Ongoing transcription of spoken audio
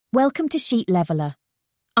Welcome to Sheet Leveler.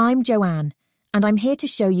 I'm Joanne, and I'm here to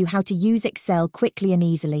show you how to use Excel quickly and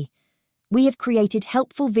easily. We have created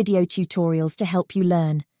helpful video tutorials to help you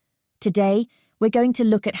learn. Today, we're going to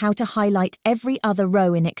look at how to highlight every other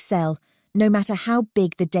row in Excel, no matter how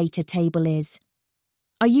big the data table is.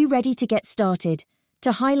 Are you ready to get started?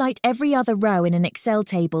 To highlight every other row in an Excel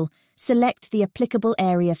table, select the applicable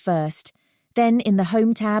area first. Then, in the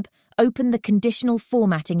Home tab, open the Conditional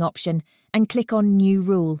Formatting option and click on New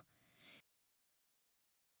Rule.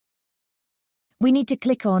 We need to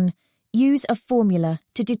click on Use a formula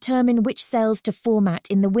to determine which cells to format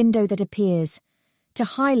in the window that appears. To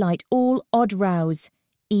highlight all odd rows,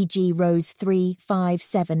 e.g. rows 3, 5,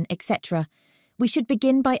 7, etc., we should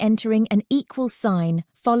begin by entering an equal sign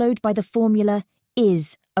followed by the formula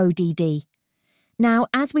is ODD. Now,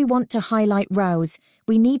 as we want to highlight rows,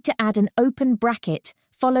 we need to add an open bracket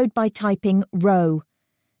followed by typing row.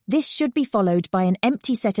 This should be followed by an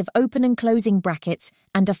empty set of open and closing brackets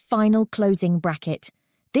and a final closing bracket.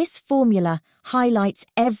 This formula highlights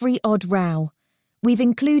every odd row. We've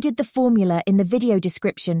included the formula in the video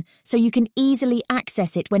description so you can easily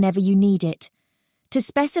access it whenever you need it. To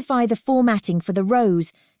specify the formatting for the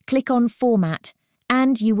rows, click on Format,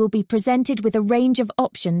 and you will be presented with a range of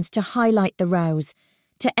options to highlight the rows.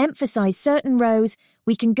 To emphasize certain rows,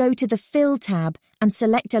 we can go to the Fill tab and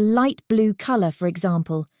select a light blue color, for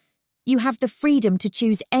example. You have the freedom to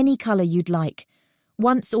choose any color you'd like.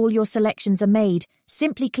 Once all your selections are made,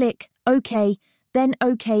 simply click OK, then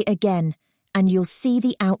OK again, and you'll see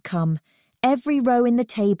the outcome. Every row in the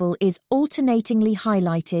table is alternatingly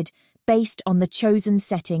highlighted based on the chosen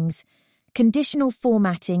settings. Conditional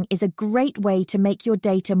formatting is a great way to make your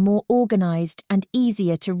data more organized and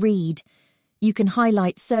easier to read. You can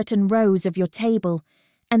highlight certain rows of your table,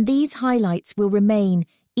 and these highlights will remain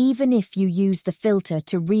even if you use the filter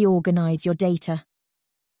to reorganize your data.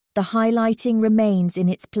 The highlighting remains in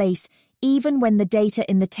its place even when the data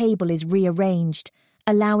in the table is rearranged,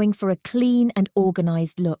 allowing for a clean and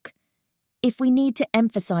organized look. If we need to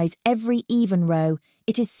emphasize every even row,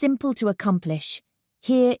 it is simple to accomplish.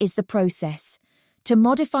 Here is the process. To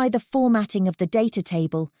modify the formatting of the data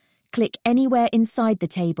table, click anywhere inside the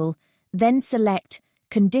table, then select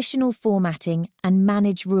Conditional Formatting and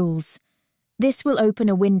Manage Rules. This will open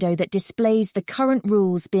a window that displays the current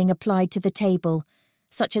rules being applied to the table,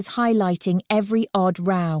 such as highlighting every odd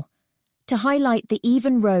row. To highlight the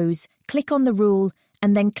even rows, click on the rule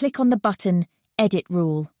and then click on the button Edit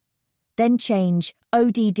Rule. Then change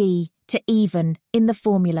ODD to even in the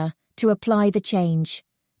formula to apply the change.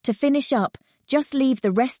 To finish up, just leave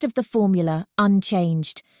the rest of the formula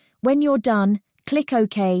unchanged. When you're done, click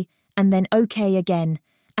OK and then OK again,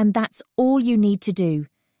 and that's all you need to do.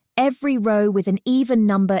 Every row with an even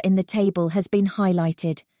number in the table has been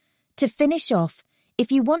highlighted. To finish off,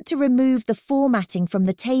 if you want to remove the formatting from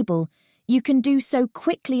the table, you can do so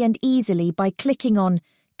quickly and easily by clicking on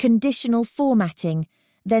Conditional Formatting,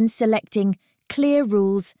 then selecting Clear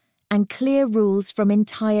Rules and Clear Rules from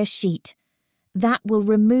Entire Sheet. That will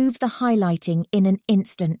remove the highlighting in an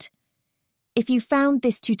instant. If you found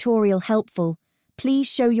this tutorial helpful, please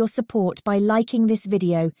show your support by liking this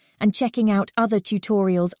video and checking out other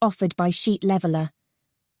tutorials offered by Sheet Leveler.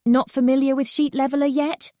 Not familiar with Sheet Leveler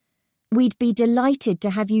yet? We'd be delighted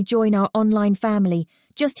to have you join our online family.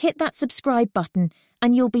 Just hit that subscribe button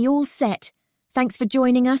and you'll be all set. Thanks for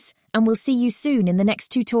joining us, and we'll see you soon in the next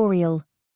tutorial.